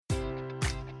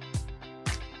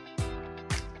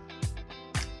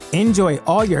Enjoy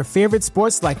all your favorite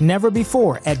sports like never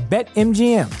before at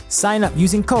BetMGM. Sign up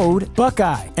using code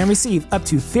Buckeye and receive up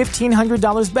to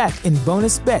 $1,500 back in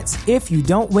bonus bets if you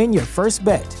don't win your first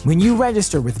bet. When you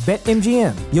register with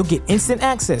BetMGM, you'll get instant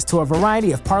access to a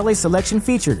variety of parlay selection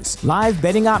features, live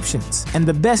betting options, and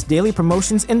the best daily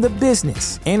promotions in the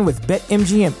business. And with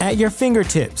BetMGM at your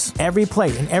fingertips, every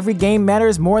play and every game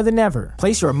matters more than ever.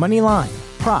 Place your money line,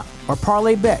 prop, or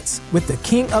parlay bets with the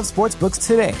king of sportsbooks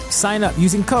today. Sign up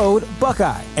using code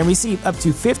Buckeye and receive up to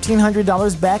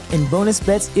 $1,500 back in bonus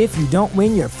bets if you don't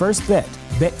win your first bet.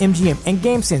 BetMGM and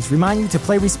GameSense remind you to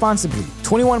play responsibly.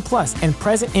 21 plus and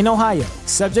present in Ohio,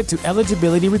 subject to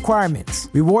eligibility requirements.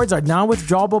 Rewards are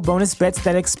non-withdrawable bonus bets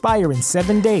that expire in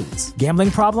 7 days. Gambling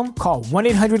problem? Call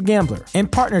 1-800-GAMBLER. In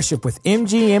partnership with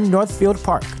MGM Northfield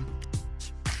Park.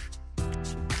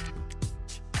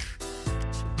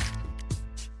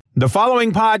 The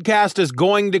following podcast is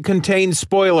going to contain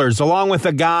spoilers, along with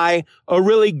a guy, a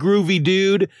really groovy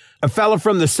dude, a fella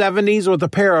from the 70s with a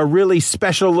pair of really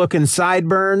special-looking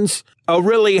sideburns, a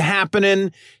really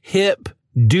happening, hip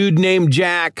dude named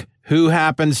Jack who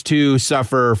happens to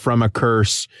suffer from a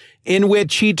curse in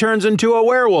which he turns into a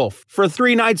werewolf for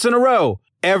 3 nights in a row,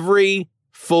 every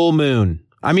full moon.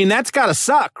 I mean, that's gotta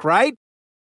suck, right?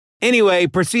 Anyway,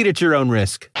 proceed at your own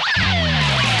risk.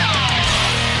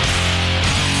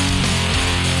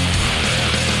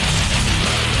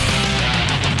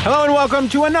 Hello and welcome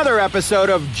to another episode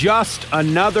of Just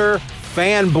Another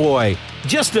Fanboy.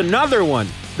 Just another one.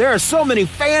 There are so many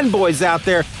fanboys out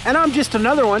there, and I'm just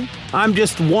another one. I'm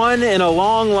just one in a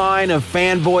long line of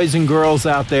fanboys and girls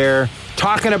out there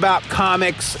talking about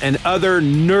comics and other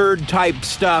nerd-type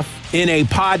stuff in a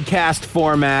podcast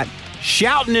format,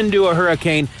 shouting into a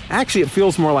hurricane. Actually, it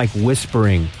feels more like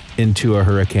whispering into a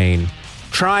hurricane,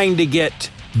 trying to get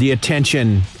the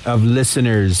attention of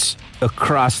listeners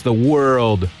across the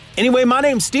world. Anyway, my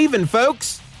name's Steven,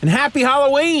 folks, and happy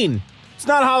Halloween. It's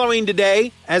not Halloween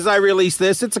today as I release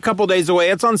this. It's a couple days away.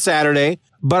 It's on Saturday.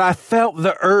 But I felt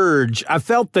the urge. I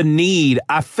felt the need.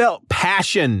 I felt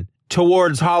passion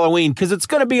towards Halloween because it's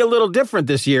going to be a little different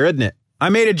this year, isn't it? I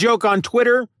made a joke on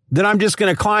Twitter that I'm just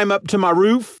going to climb up to my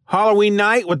roof Halloween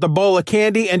night with a bowl of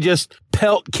candy and just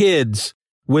pelt kids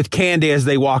with candy as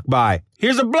they walk by.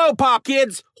 Here's a blow pop,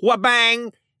 kids.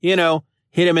 Wha-bang. You know,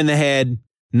 hit them in the head,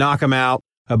 knock them out.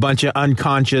 A bunch of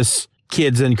unconscious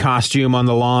kids in costume on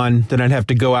the lawn. Then I'd have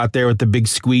to go out there with the big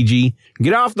squeegee.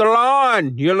 Get off the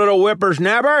lawn, you little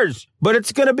whippersnappers. But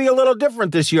it's going to be a little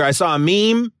different this year. I saw a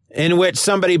meme in which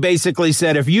somebody basically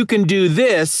said, if you can do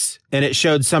this, and it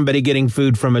showed somebody getting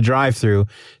food from a drive-thru,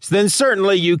 then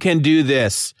certainly you can do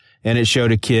this. And it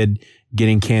showed a kid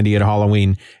getting candy at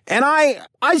Halloween. And I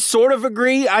sort of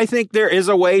agree. I think there is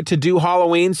a way to do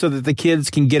Halloween so that the kids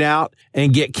can get out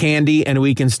and get candy and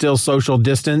we can still social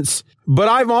distance. But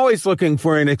I'm always looking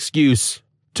for an excuse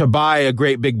to buy a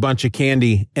great big bunch of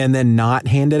candy and then not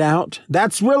hand it out.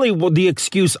 That's really the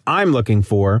excuse I'm looking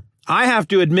for. I have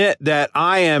to admit that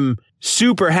I am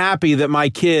super happy that my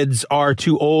kids are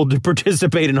too old to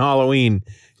participate in Halloween,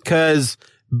 because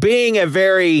being a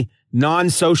very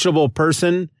non-sociable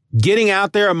person, getting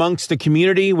out there amongst the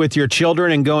community with your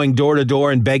children and going door to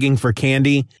door and begging for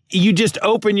candy, you just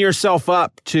open yourself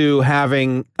up to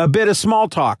having a bit of small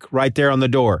talk right there on the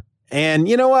door. And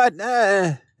you know what?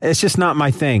 It's just not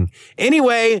my thing.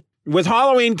 Anyway, with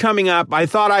Halloween coming up, I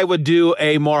thought I would do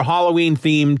a more Halloween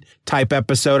themed type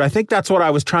episode. I think that's what I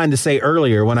was trying to say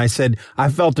earlier when I said I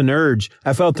felt an urge.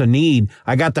 I felt a need.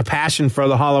 I got the passion for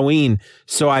the Halloween.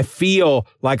 So I feel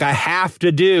like I have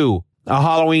to do a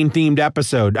Halloween themed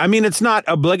episode. I mean, it's not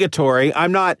obligatory. I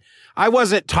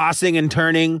wasn't tossing and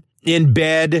turning in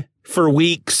bed for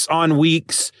weeks on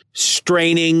weeks,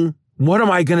 straining. What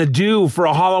am I going to do for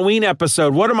a Halloween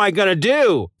episode? What am I going to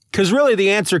do? Because really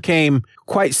the answer came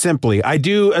quite simply. I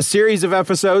do a series of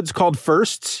episodes called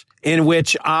Firsts, in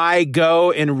which I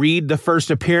go and read the first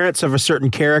appearance of a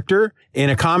certain character in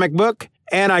a comic book,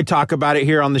 and I talk about it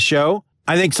here on the show.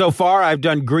 I think so far I've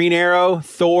done Green Arrow,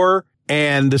 Thor,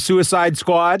 and the Suicide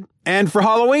Squad. And for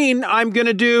Halloween, I'm going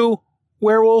to do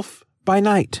Werewolf by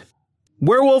Night.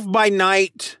 Werewolf by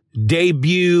Night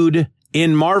debuted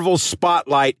in Marvel's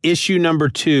Spotlight, issue number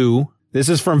 2. This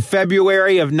is from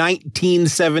February of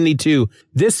 1972.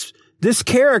 This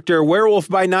character, Werewolf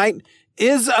by Night,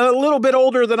 is a little bit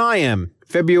older than I am.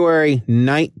 February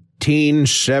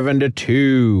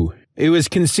 1972. It was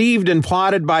conceived and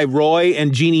plotted by Roy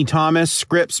and Jeannie Thomas,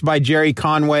 scripts by Jerry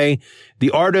Conway.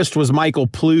 The artist was Michael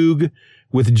Plug,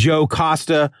 with Joe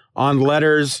Costa on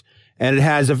letters, and it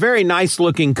has a very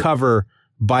nice-looking cover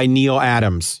by Neil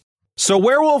Adams. So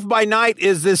Werewolf by Night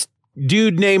is this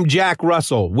dude named Jack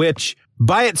Russell, which,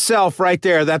 By itself, right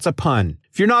there, that's a pun.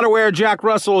 If you're not aware, Jack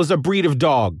Russell is a breed of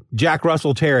dog, Jack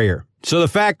Russell Terrier. So the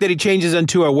fact that he changes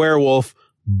into a werewolf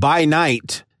by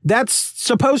night, that's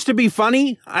supposed to be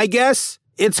funny, I guess.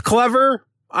 It's clever,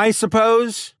 I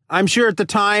suppose. I'm sure at the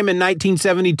time in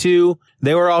 1972,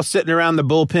 they were all sitting around the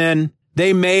bullpen.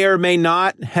 They may or may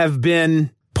not have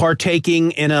been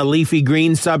partaking in a leafy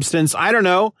green substance. I don't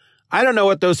know. I don't know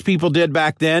what those people did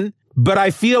back then, but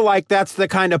I feel like that's the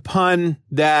kind of pun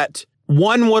that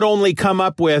one would only come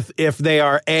up with if they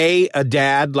are a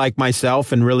dad like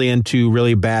myself and really into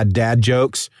really bad dad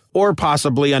jokes, or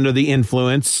possibly under the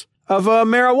influence of a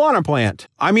marijuana plant.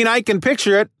 I mean, I can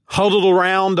picture it huddled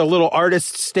around a little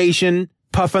artist station,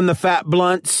 puffing the fat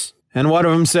blunts, and one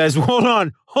of them says, hold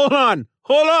on,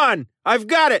 I've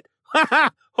got it.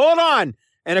 Hold on.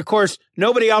 And of course,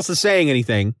 nobody else is saying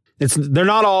anything. They're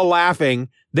not all laughing.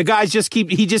 The guys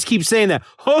he just keeps saying that.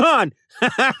 Hold on.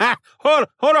 hold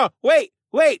on. Wait,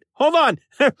 hold on.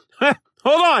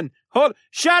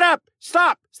 Shut up.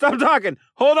 Stop talking.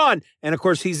 Hold on. And of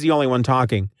course, he's the only one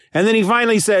talking. And then he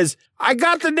finally says, I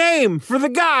got the name for the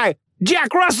guy,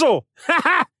 Jack Russell.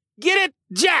 Get it?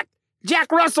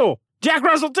 Jack Russell. Jack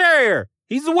Russell Terrier.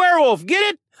 He's the werewolf.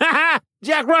 Get it?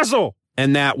 Jack Russell.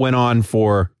 And that went on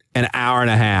for an hour and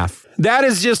a half. That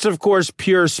is just, of course,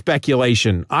 pure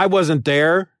speculation. I wasn't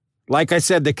there. Like I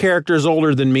said, the character's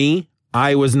older than me.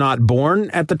 I was not born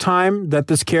at the time that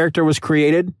this character was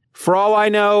created. For all I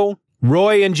know,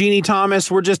 Roy and Jeannie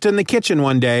Thomas were just in the kitchen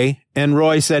one day, and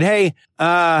Roy said, hey,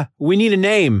 we need a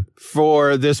name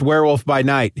for this werewolf by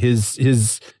night,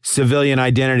 his civilian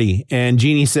identity. And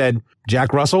Jeannie said,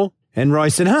 Jack Russell? And Roy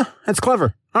said, that's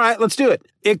clever. All right, let's do it.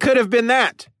 It could have been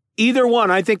that. Either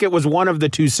one. I think it was one of the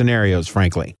two scenarios,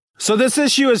 frankly. So this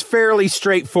issue is fairly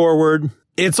straightforward.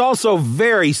 It's also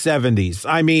very 70s.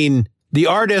 I mean, the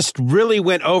artist really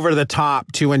went over the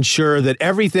top to ensure that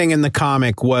everything in the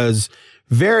comic was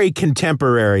very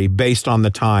contemporary based on the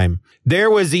time. There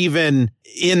was even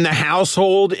in the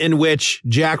household in which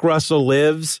Jack Russell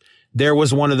lives, there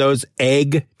was one of those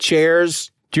egg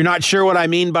chairs. If you're not sure what I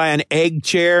mean by an egg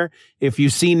chair, if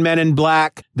you've seen Men in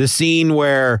Black, the scene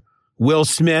where Will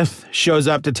Smith shows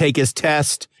up to take his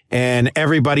test and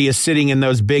everybody is sitting in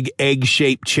those big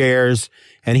egg-shaped chairs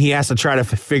and he has to try to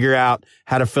figure out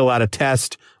how to fill out a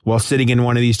test while sitting in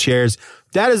one of these chairs.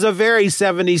 That is a very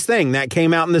 70s thing. That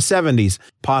came out in the 70s.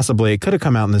 Possibly it could have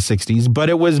come out in the 60s, but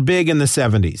it was big in the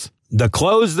 70s. The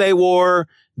clothes they wore,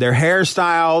 their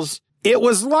hairstyles, it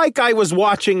was like I was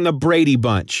watching the Brady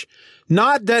Bunch.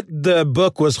 Not that the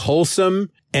book was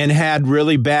wholesome and had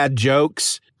really bad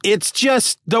jokes. It's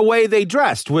just the way they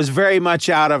dressed was very much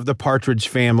out of the Partridge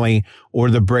Family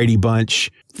or the Brady Bunch.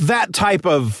 That type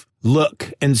of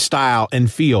look and style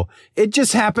and feel. It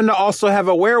just happened to also have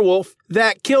a werewolf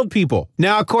that killed people.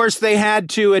 Now, of course, they had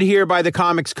to adhere by the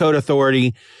Comics Code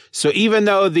Authority. So even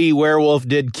though the werewolf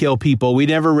did kill people, we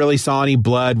never really saw any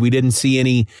blood. We didn't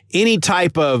see any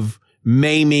type of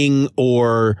maiming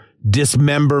or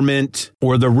dismemberment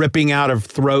or the ripping out of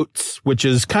throats, which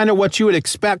is kind of what you would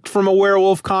expect from a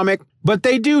werewolf comic. But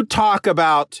they do talk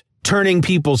about turning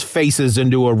people's faces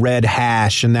into a red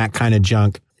hash and that kind of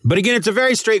junk. But again, it's a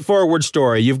very straightforward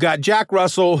story. You've got Jack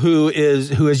Russell, who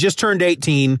has just turned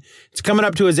 18. It's coming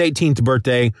up to his 18th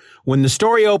birthday. When the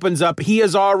story opens up, he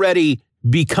has already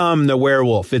become the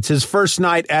werewolf. It's his first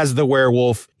night as the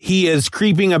werewolf. He is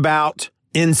creeping about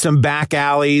in some back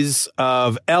alleys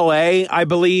of LA, I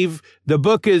believe.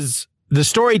 The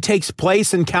story takes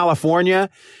place in California.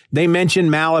 They mention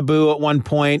Malibu at one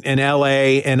point and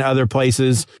LA and other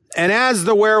places. And as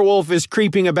the werewolf is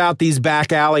creeping about these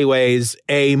back alleyways,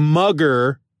 a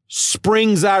mugger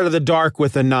springs out of the dark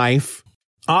with a knife,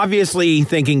 obviously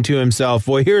thinking to himself,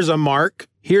 well, here's a mark.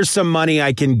 Here's some money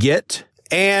I can get.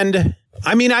 And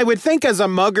I mean, I would think as a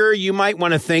mugger, you might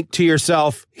want to think to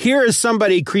yourself, here is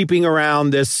somebody creeping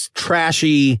around this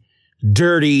trashy,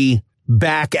 dirty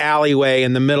back alleyway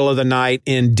in the middle of the night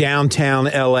in downtown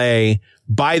LA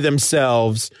by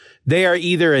themselves. They are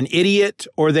either an idiot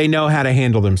or they know how to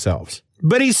handle themselves.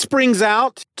 But he springs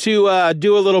out to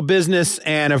do a little business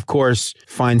and, of course,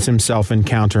 finds himself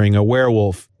encountering a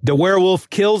werewolf. The werewolf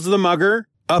kills the mugger.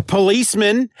 A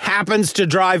policeman happens to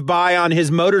drive by on his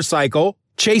motorcycle,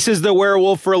 chases the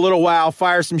werewolf for a little while,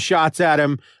 fires some shots at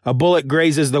him. A bullet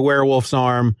grazes the werewolf's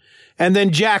arm. And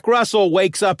then Jack Russell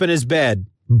wakes up in his bed,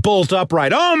 bolt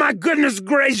upright. Oh, my goodness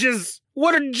gracious.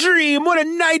 What a dream. What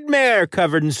a nightmare.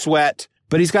 Covered in sweat.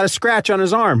 But he's got a scratch on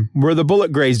his arm where the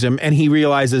bullet grazed him. And he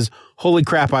realizes, holy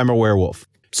crap, I'm a werewolf.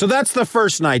 So that's the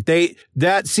first night.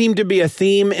 That seemed to be a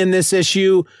theme in this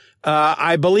issue.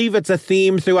 I believe it's a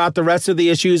theme throughout the rest of the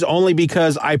issues only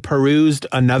because I perused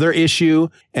another issue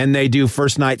and they do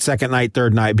first night, second night,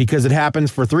 third night, because it happens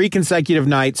for 3 consecutive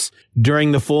nights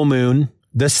during the full moon.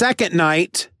 The second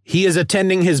night, he is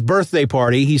attending his birthday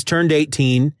party. He's turned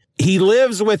 18. He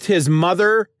lives with his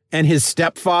mother and his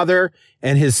stepfather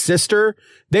and his sister.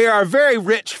 They are a very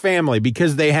rich family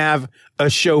because they have a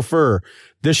chauffeur.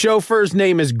 The chauffeur's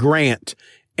name is Grant,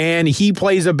 and he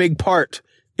plays a big part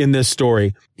in this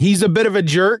story. He's a bit of a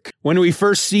jerk. When we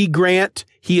first see Grant,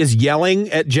 he is yelling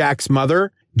at Jack's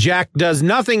mother. Jack does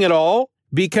nothing at all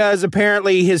because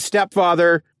apparently his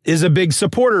stepfather is a big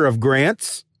supporter of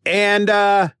Grant's.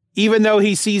 And even though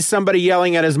he sees somebody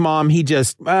yelling at his mom, he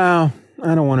just, I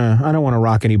don't want to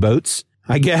rock any boats,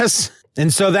 I guess.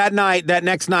 And so that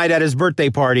next night at his birthday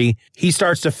party, he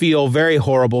starts to feel very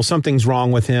horrible. Something's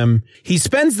wrong with him. He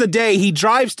spends the day, he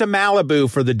drives to Malibu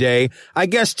for the day, I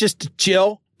guess just to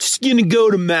chill. Just gonna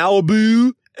go to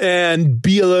Malibu and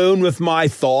be alone with my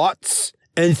thoughts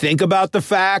and think about the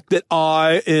fact that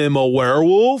I am a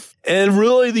werewolf. And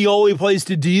really the only place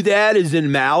to do that is in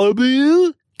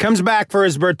Malibu. Comes back for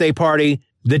his birthday party.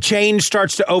 The change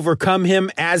starts to overcome him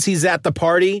as he's at the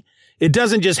party. It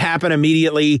doesn't just happen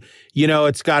immediately. You know,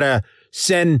 it's got to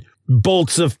send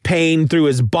bolts of pain through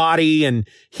his body and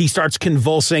he starts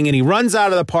convulsing and he runs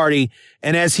out of the party.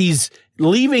 And as he's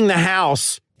leaving the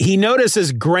house, he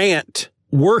notices Grant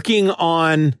working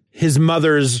on his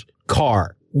mother's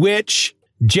car, which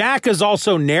Jack is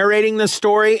also narrating the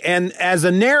story. And as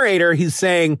a narrator, he's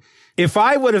saying, if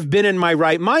I would have been in my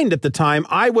right mind at the time,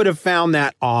 I would have found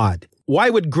that odd.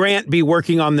 Why would Grant be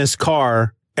working on this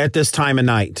car at this time of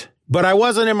night? But I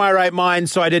wasn't in my right mind,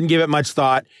 so I didn't give it much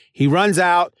thought. He runs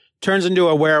out, turns into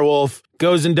a werewolf,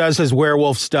 goes and does his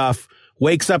werewolf stuff,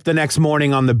 wakes up the next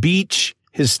morning on the beach.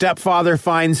 His stepfather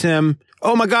finds him.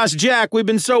 Oh my gosh, Jack, we've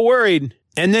been so worried.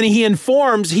 And then he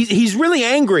informs, he's really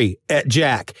angry at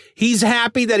Jack. He's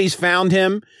happy that he's found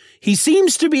him. He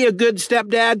seems to be a good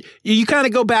stepdad. You kind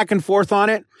of go back and forth on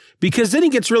it because then he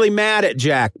gets really mad at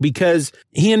Jack because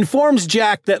he informs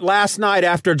Jack that last night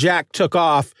after Jack took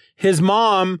off, his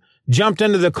mom jumped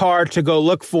into the car to go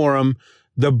look for him.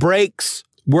 The brakes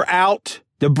were out.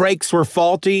 The brakes were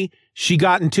faulty. She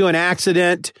got into an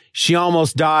accident. She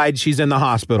almost died. She's in the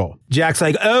hospital. Jack's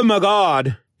like, oh my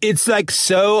God. It's like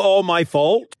so all my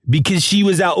fault because she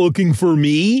was out looking for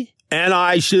me and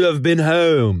I should have been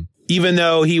home, even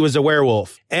though he was a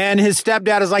werewolf. And his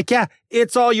stepdad is like, yeah,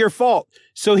 it's all your fault.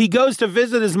 So he goes to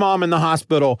visit his mom in the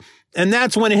hospital. And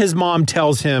that's when his mom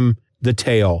tells him the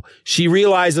tale. She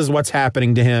realizes what's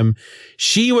happening to him.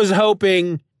 She was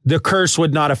hoping the curse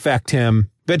would not affect him,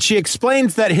 but she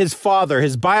explains that his father,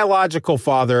 his biological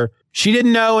father, she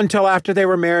didn't know until after they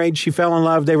were married. She fell in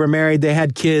love. They were married. They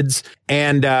had kids.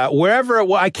 And wherever it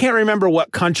was, I can't remember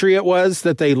what country it was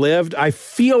that they lived. I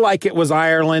feel like it was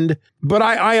Ireland, but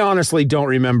I honestly don't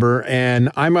remember.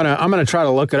 And I'm gonna try to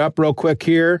look it up real quick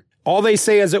here. All they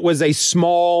say is it was a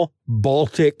small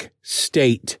Baltic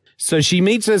state. So she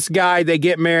meets this guy. They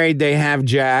get married. They have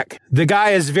Jack. The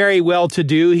guy is very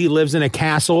well-to-do. He lives in a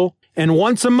castle. And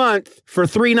once a month, for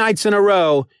 3 nights in a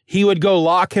row, he would go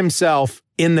lock himself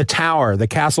in the tower, the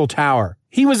castle tower.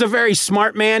 He was a very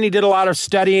smart man. He did a lot of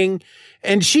studying.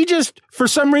 And she just, for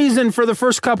some reason, for the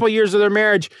first couple of years of their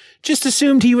marriage, just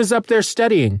assumed he was up there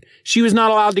studying. She was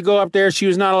not allowed to go up there. She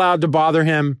was not allowed to bother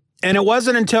him. And it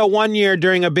wasn't until one year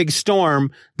during a big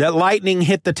storm that lightning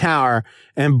hit the tower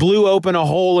and blew open a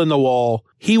hole in the wall.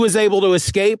 He was able to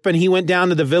escape and he went down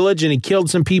to the village and he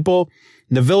killed some people.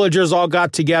 The villagers all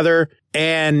got together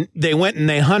and they went and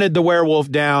they hunted the werewolf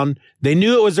down. They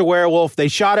knew it was a werewolf. They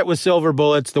shot it with silver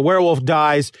bullets. The werewolf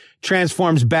dies,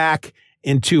 transforms back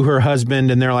into her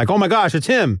husband. And they're like, oh my gosh, it's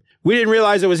him. We didn't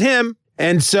realize it was him.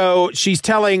 And so she's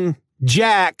telling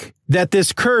Jack that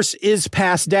this curse is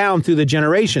passed down through the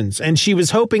generations. And she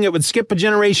was hoping it would skip a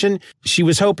generation. She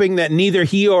was hoping that neither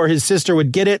he or his sister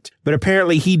would get it. But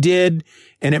apparently he did.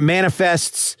 And it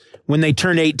manifests when they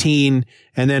turn 18.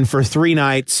 And then for 3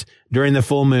 nights during the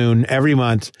full moon, every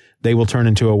month, they will turn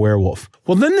into a werewolf.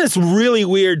 Well, then this really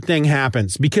weird thing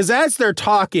happens because as they're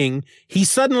talking, he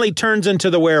suddenly turns into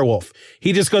the werewolf.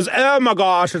 He just goes, oh my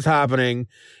gosh, it's happening.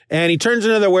 And he turns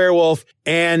into the werewolf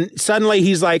and suddenly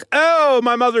he's like, oh,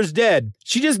 my mother's dead.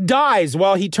 She just dies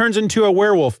while he turns into a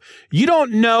werewolf. You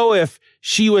don't know if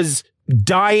she was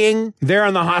dying there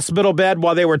on the hospital bed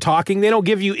while they were talking. They don't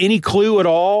give you any clue at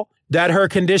all that her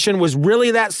condition was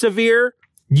really that severe.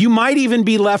 You might even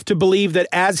be left to believe that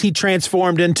as he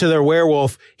transformed into the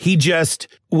werewolf, he just,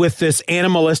 with this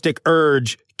animalistic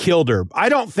urge, killed her. I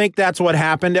don't think that's what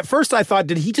happened. At first I thought,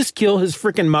 did he just kill his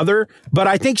freaking mother? But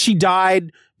I think she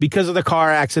died because of the car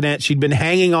accident. She'd been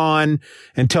hanging on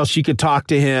until she could talk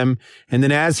to him. And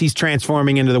then as he's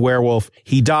transforming into the werewolf,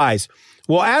 he dies.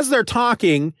 Well, as they're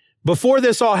talking, before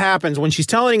this all happens, when she's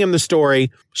telling him the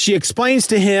story, she explains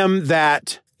to him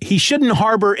that he shouldn't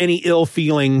harbor any ill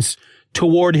feelings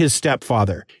toward his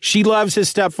stepfather. She loves his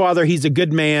stepfather. He's a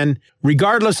good man.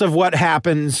 Regardless of what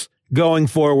happens going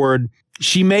forward,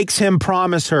 she makes him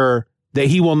promise her that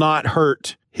he will not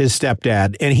hurt his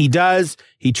stepdad. And he does.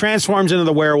 He transforms into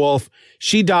the werewolf.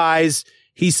 She dies.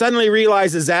 He suddenly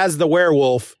realizes as the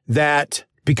werewolf that,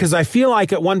 because I feel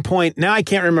like at one point, now I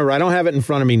can't remember. I don't have it in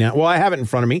front of me now. Well, I have it in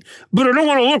front of me, but I don't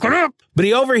want to look it up. But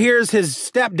he overhears his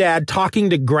stepdad talking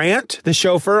to Grant, the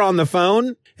chauffeur, on the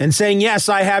phone and saying, yes,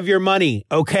 I have your money.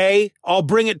 Okay, I'll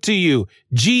bring it to you.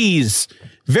 Geez.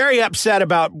 Very upset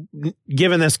about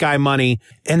giving this guy money.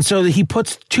 And so he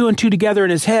puts two and two together in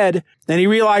his head, and he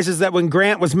realizes that when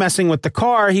Grant was messing with the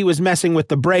car, he was messing with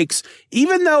the brakes.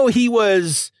 Even though he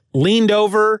was leaned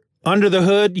over under the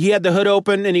hood, he had the hood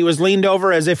open and he was leaned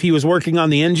over as if he was working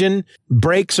on the engine.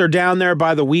 Brakes are down there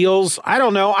by the wheels. I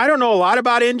don't know. I don't know a lot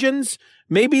about engines.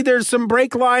 Maybe there's some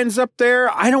brake lines up there.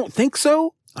 I don't think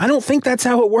so. I don't think that's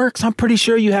how it works. I'm pretty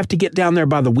sure you have to get down there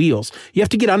by the wheels. You have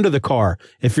to get under the car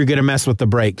if you're going to mess with the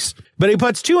brakes. But he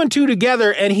puts two and two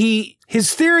together, and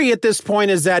his theory at this point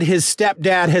is that his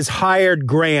stepdad has hired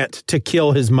Grant to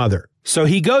kill his mother. So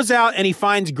he goes out and he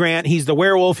finds Grant. He's the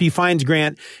werewolf. He finds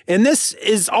Grant. And this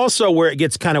is also where it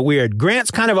gets kind of weird.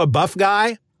 Grant's kind of a buff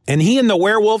guy, and he and the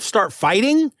werewolf start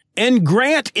fighting, and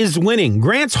Grant is winning.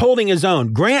 Grant's holding his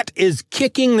own. Grant is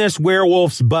kicking this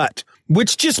werewolf's butt,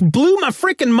 which just blew my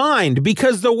freaking mind,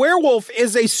 because the werewolf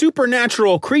is a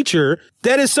supernatural creature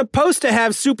that is supposed to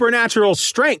have supernatural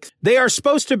strength. They are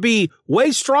supposed to be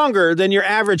way stronger than your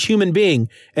average human being.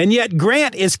 And yet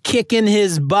Grant is kicking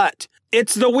his butt.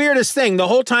 It's the weirdest thing. The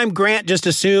whole time Grant just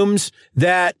assumes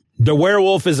that the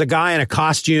werewolf is a guy in a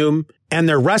costume, and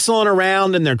they're wrestling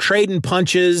around and they're trading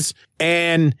punches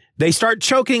and they start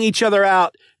choking each other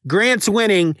out. Grant's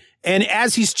winning. And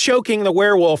as he's choking the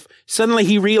werewolf, suddenly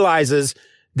he realizes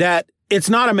that it's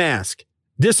not a mask.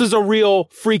 This is a real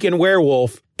freaking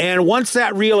werewolf. And once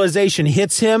that realization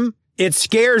hits him, it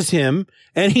scares him,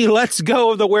 and he lets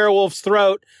go of the werewolf's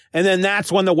throat. And then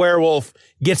that's when the werewolf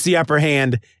gets the upper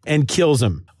hand and kills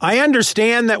him. I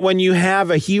understand that when you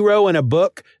have a hero in a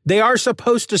book, they are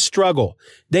supposed to struggle.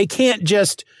 They can't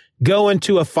just go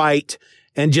into a fight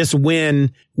and just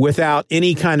win without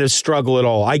any kind of struggle at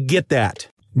all. I get that.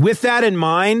 With that in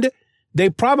mind, they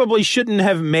probably shouldn't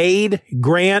have made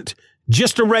Grant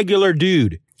just a regular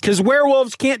dude, because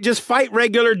werewolves can't just fight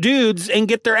regular dudes and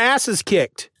get their asses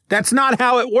kicked. That's not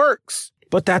how it works.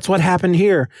 But that's what happened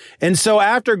here. And so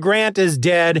after Grant is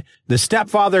dead, the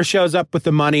stepfather shows up with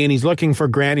the money and he's looking for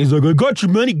Grant. He's like, I got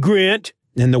your money, Grant.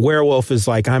 And the werewolf is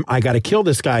like, I got to kill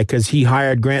this guy because he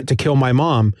hired Grant to kill my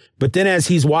mom. But then as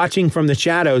he's watching from the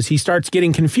shadows, he starts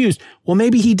getting confused. Well,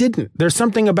 maybe he didn't. There's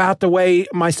something about the way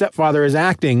my stepfather is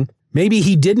acting. Maybe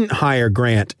he didn't hire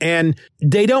Grant. And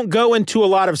they don't go into a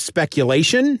lot of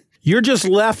speculation. You're just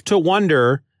left to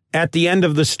wonder at the end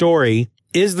of the story,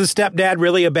 is the stepdad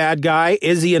really a bad guy?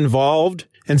 Is he involved?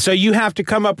 And so you have to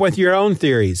come up with your own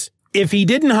theories. If he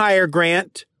didn't hire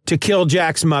Grant to kill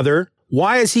Jack's mother,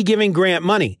 why is he giving Grant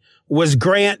money?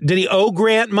 Did he owe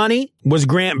Grant money? Was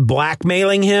Grant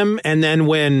blackmailing him? And then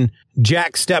when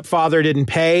Jack's stepfather didn't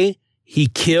pay, he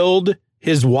killed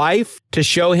his wife to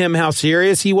show him how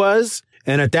serious he was?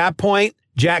 And at that point,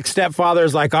 Jack's stepfather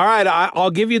is like, all right, I'll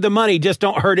give you the money. Just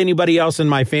don't hurt anybody else in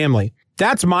my family.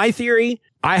 That's my theory.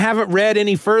 I haven't read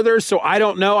any further, so I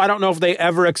don't know. I don't know if they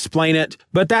ever explain it,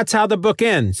 but that's how the book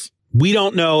ends. We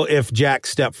don't know if Jack's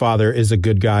stepfather is a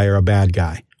good guy or a bad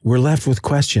guy. We're left with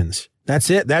questions. That's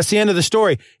it. That's the end of the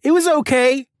story. It was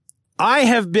okay. I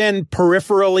have been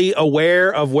peripherally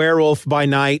aware of Werewolf by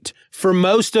Night for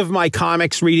most of my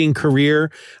comics reading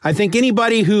career. I think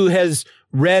anybody who has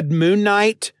read Moon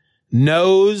Knight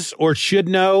knows or should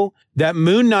know that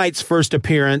Moon Knight's first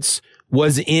appearance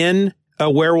was in a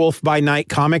Werewolf by Night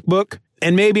comic book.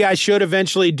 And maybe I should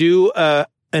eventually do an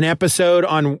episode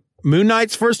on Moon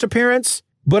Knight's first appearance,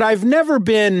 but I've never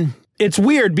been. It's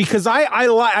weird because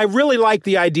I really like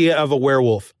the idea of a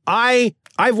werewolf.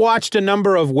 I've watched a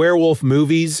number of werewolf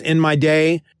movies in my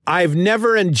day. I've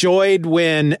never enjoyed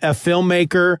when a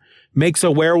filmmaker makes a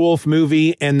werewolf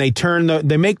movie and they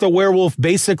make the werewolf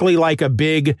basically like a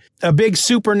big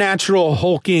supernatural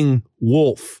hulking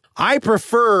wolf. I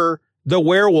prefer the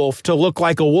werewolf to look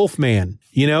like a wolfman.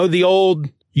 You know, the old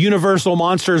Universal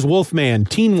Monsters Wolfman,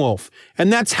 Teen Wolf.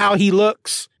 And that's how he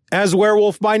looks as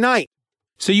Werewolf by Night.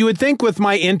 So you would think with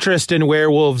my interest in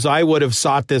werewolves, I would have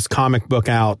sought this comic book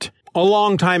out a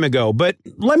long time ago. But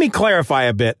let me clarify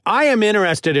a bit. I am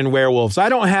interested in werewolves. I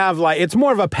don't have it's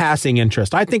more of a passing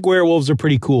interest. I think werewolves are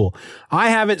pretty cool. I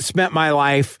haven't spent my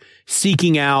life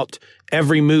seeking out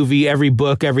every movie, every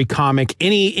book, every comic,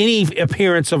 any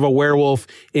appearance of a werewolf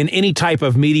in any type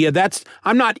of media.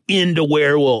 I'm not into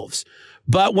werewolves.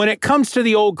 But when it comes to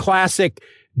the old classic,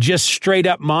 just straight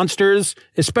up monsters,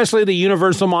 especially the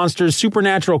Universal monsters,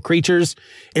 supernatural creatures,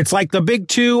 it's like the big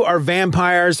two are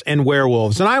vampires and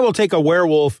werewolves. And I will take a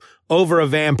werewolf over a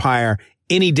vampire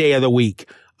any day of the week.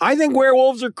 I think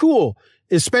werewolves are cool,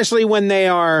 especially when they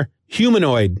are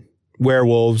humanoid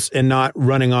werewolves and not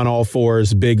running on all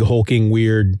fours, big hulking,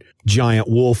 weird, giant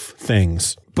wolf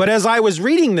things. But as I was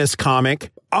reading this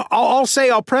comic,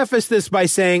 I'll preface this by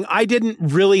saying I didn't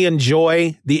really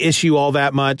enjoy the issue all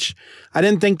that much. I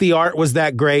didn't think the art was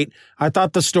that great. I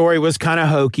thought the story was kind of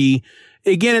hokey.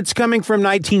 Again, it's coming from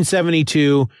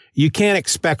 1972. You can't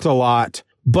expect a lot.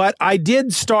 But I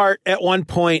did start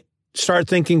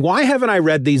thinking, why haven't I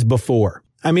read these before?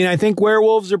 I mean, I think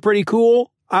werewolves are pretty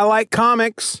cool. I like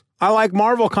comics. I like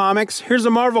Marvel comics. Here's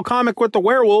a Marvel comic with the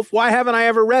werewolf. Why haven't I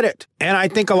ever read it? And I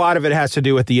think a lot of it has to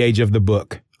do with the age of the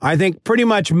book. I think pretty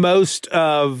much most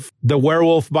of the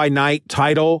Werewolf by Night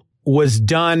title was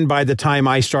done by the time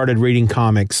I started reading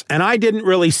comics. And I didn't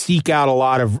really seek out a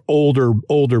lot of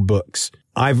older books.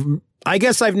 I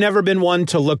guess I've never been one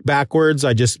to look backwards.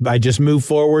 I just move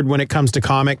forward when it comes to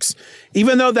comics,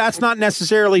 even though that's not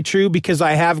necessarily true because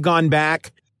I have gone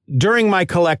back during my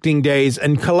collecting days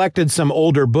and collected some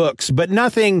older books, but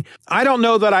I don't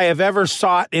know that I have ever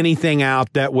sought anything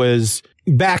out that was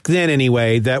back then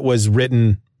anyway, that was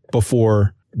written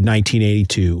before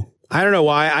 1982. I don't know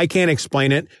why. I can't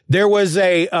explain it. There was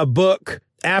a book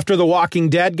after The Walking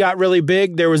Dead got really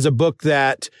big. There was a book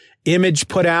that Image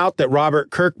put out that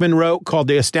Robert Kirkman wrote called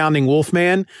The Astounding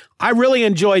Wolfman. I really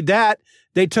enjoyed that.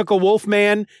 They took a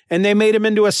Wolfman and they made him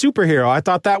into a superhero. I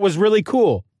thought that was really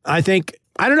cool.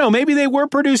 I don't know, maybe they were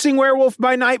producing Werewolf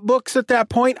by Night books at that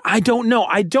point. I don't know.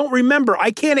 I don't remember.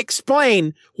 I can't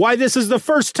explain why this is the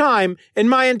first time in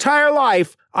my entire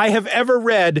life I have ever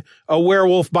read a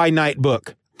Werewolf by Night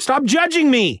book. Stop judging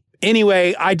me.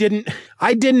 Anyway, I didn't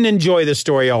enjoy the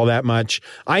story all that much.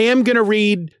 I am going to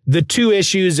read the 2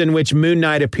 issues in which Moon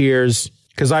Knight appears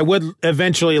because I would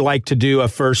eventually like to do a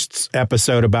first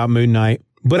episode about Moon Knight.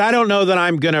 But I don't know that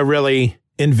I'm going to really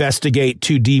investigate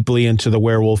too deeply into the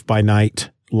Werewolf by Night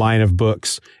line of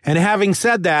books. And having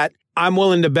said that, I'm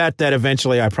willing to bet that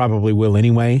eventually I probably will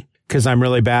anyway, because I'm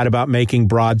really bad about making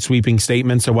broad sweeping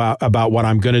statements about what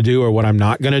I'm going to do or what I'm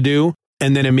not going to do,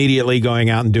 and then immediately going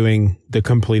out and doing the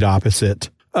complete opposite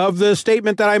of the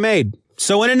statement that I made.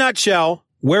 So in a nutshell,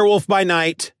 Werewolf by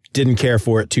Night, didn't care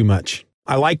for it too much.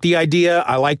 I like the idea.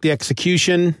 I like the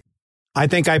execution. I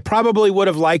think I probably would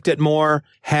have liked it more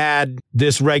had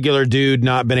this regular dude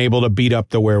not been able to beat up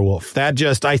the werewolf. I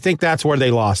think that's where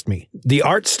they lost me. The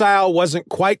art style wasn't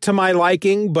quite to my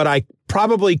liking, but I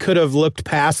probably could have looked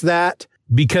past that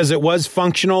because it was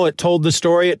functional. It told the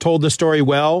story. It told the story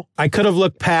well. I could have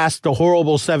looked past the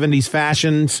horrible 70s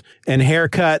fashions and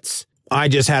haircuts. I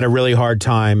just had a really hard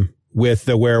time with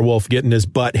the werewolf getting his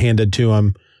butt handed to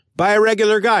him by a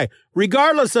regular guy,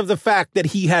 regardless of the fact that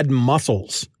he had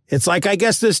muscles. It's like, I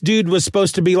guess this dude was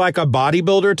supposed to be like a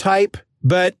bodybuilder type,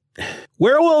 but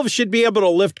werewolves should be able to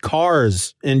lift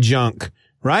cars and junk,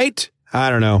 right? I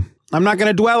don't know. I'm not going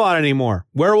to dwell on it anymore.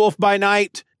 Werewolf by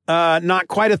Night, not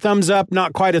quite a thumbs up,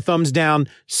 not quite a thumbs down,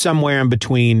 somewhere in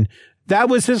between. That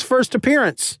was his first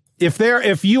appearance.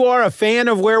 If you are a fan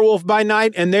of Werewolf by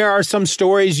Night and there are some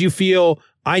stories you feel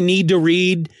I need to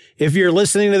read, if you're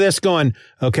listening to this going,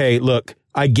 okay, look,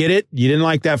 I get it. You didn't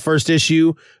like that first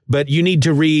issue, but you need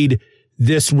to read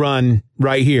this run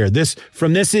right here.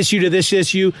 From this issue to this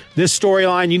issue, this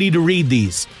storyline, you need to read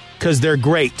these because they're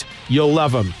great. You'll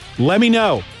love them. Let me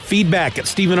know.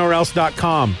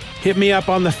 feedback@StephenOrelse.com. Hit me up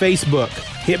on the Facebook.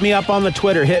 Hit me up on the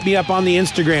Twitter. Hit me up on the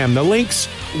Instagram. The links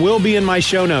will be in my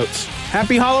show notes.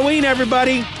 Happy Halloween,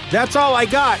 everybody. That's all I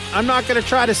got. I'm not going to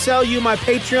try to sell you my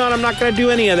Patreon. I'm not going to do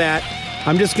any of that.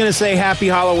 I'm just going to say happy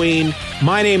Halloween.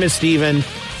 My name is Steven,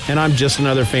 and I'm just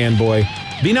another fanboy.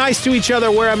 Be nice to each other.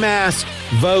 Wear a mask.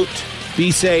 Vote. Be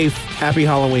safe. Happy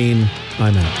Halloween.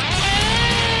 I'm out.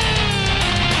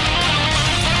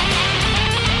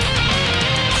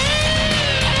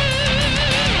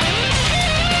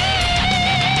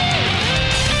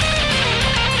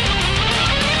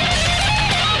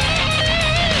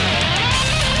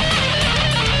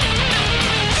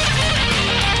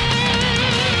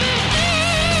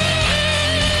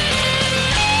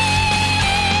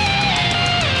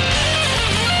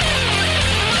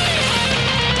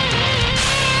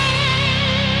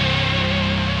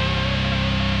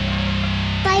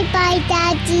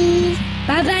 Daddy.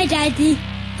 Bye-bye, Daddy.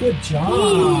 Good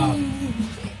job.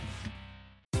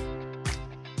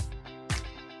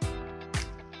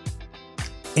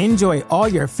 Enjoy all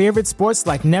your favorite sports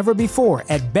like never before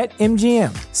at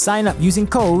BetMGM. Sign up using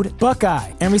code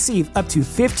Buckeye and receive up to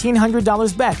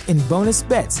 $1,500 back in bonus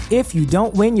bets if you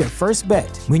don't win your first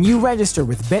bet. When you register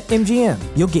with BetMGM,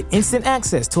 you'll get instant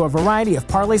access to a variety of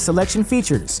parlay selection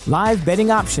features, live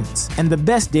betting options, and the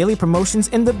best daily promotions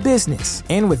in the business.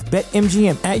 And with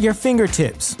BetMGM at your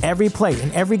fingertips, every play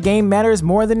and every game matters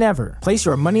more than ever. Place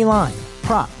your money line,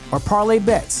 prop, or parlay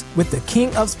bets with the king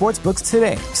of sportsbooks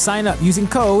today. Sign up using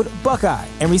code Buckeye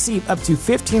and receive up to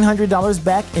 $1,500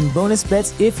 back in bonus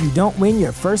bets if you don't win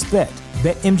your first bet.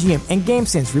 BetMGM and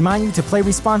GameSense remind you to play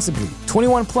responsibly.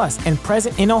 21 plus and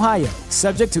present in Ohio,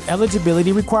 subject to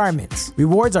eligibility requirements.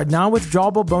 Rewards are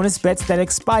non-withdrawable bonus bets that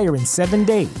expire in 7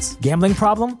 days. Gambling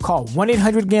problem? Call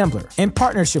 1-800-GAMBLER in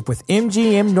partnership with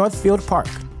MGM Northfield Park.